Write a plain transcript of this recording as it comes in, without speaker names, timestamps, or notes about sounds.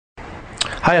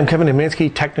Hi, I'm Kevin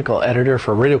Demansky, technical editor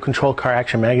for Radio Control Car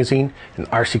Action Magazine and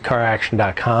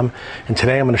rccaraction.com, and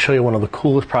today I'm going to show you one of the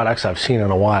coolest products I've seen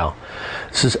in a while.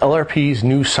 This is LRP's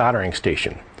new soldering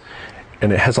station,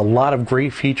 and it has a lot of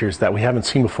great features that we haven't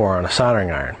seen before on a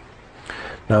soldering iron.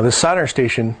 Now, this soldering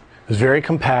station is very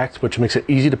compact, which makes it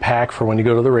easy to pack for when you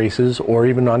go to the races or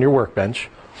even on your workbench.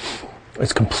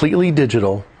 It's completely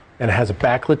digital, and it has a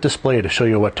backlit display to show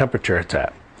you what temperature it's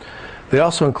at. They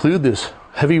also include this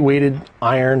heavy-weighted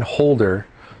iron holder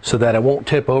so that it won't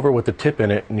tip over with the tip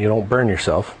in it and you don't burn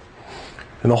yourself.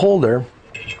 And the holder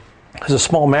has a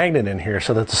small magnet in here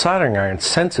so that the soldering iron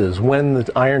senses when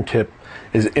the iron tip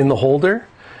is in the holder,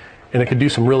 and it can do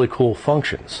some really cool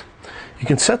functions. You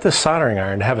can set this soldering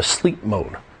iron to have a sleep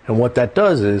mode, and what that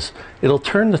does is it'll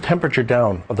turn the temperature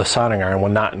down of the soldering iron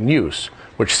when not in use,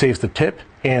 which saves the tip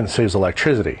and saves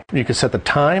electricity. You can set the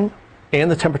time and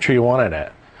the temperature you want it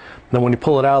at. Then when you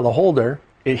pull it out of the holder,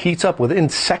 it heats up within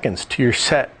seconds to your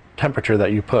set temperature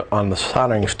that you put on the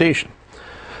soldering station.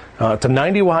 It's a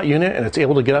 90-watt unit, and it's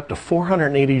able to get up to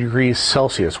 480 degrees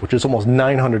Celsius, which is almost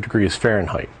 900 degrees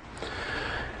Fahrenheit.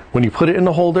 When you put it in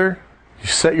the holder, you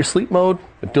set your sleep mode,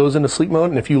 it goes into sleep mode,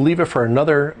 and if you leave it for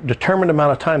another determined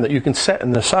amount of time that you can set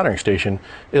in the soldering station,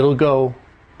 it'll go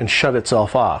and shut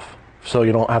itself off. So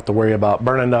you don't have to worry about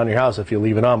burning down your house if you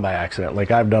leave it on by accident, like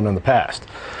I've done in the past.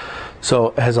 So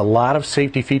it has a lot of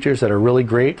safety features that are really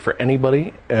great for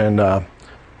anybody and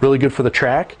really good for the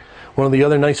track. One of the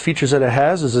other nice features that it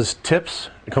has is this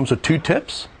tips. It comes with 2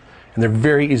 tips, and they're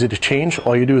very easy to change.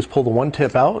 All you do is pull the one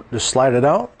tip out, just slide it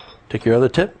out, take your other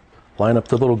tip, line up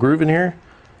the little groove in here,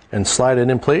 and slide it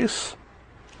in place,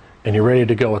 and you're ready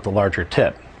to go with the larger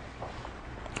tip.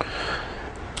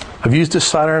 I've used this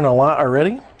soldering a lot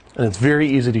already, and it's very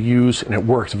easy to use, and it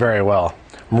works very well.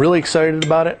 I'm really excited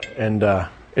about it, and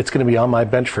it's going to be on my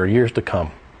bench for years to come.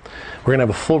 We're going to have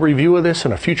a full review of this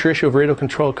in a future issue of Radio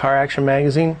Control Car Action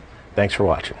Magazine. Thanks for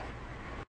watching.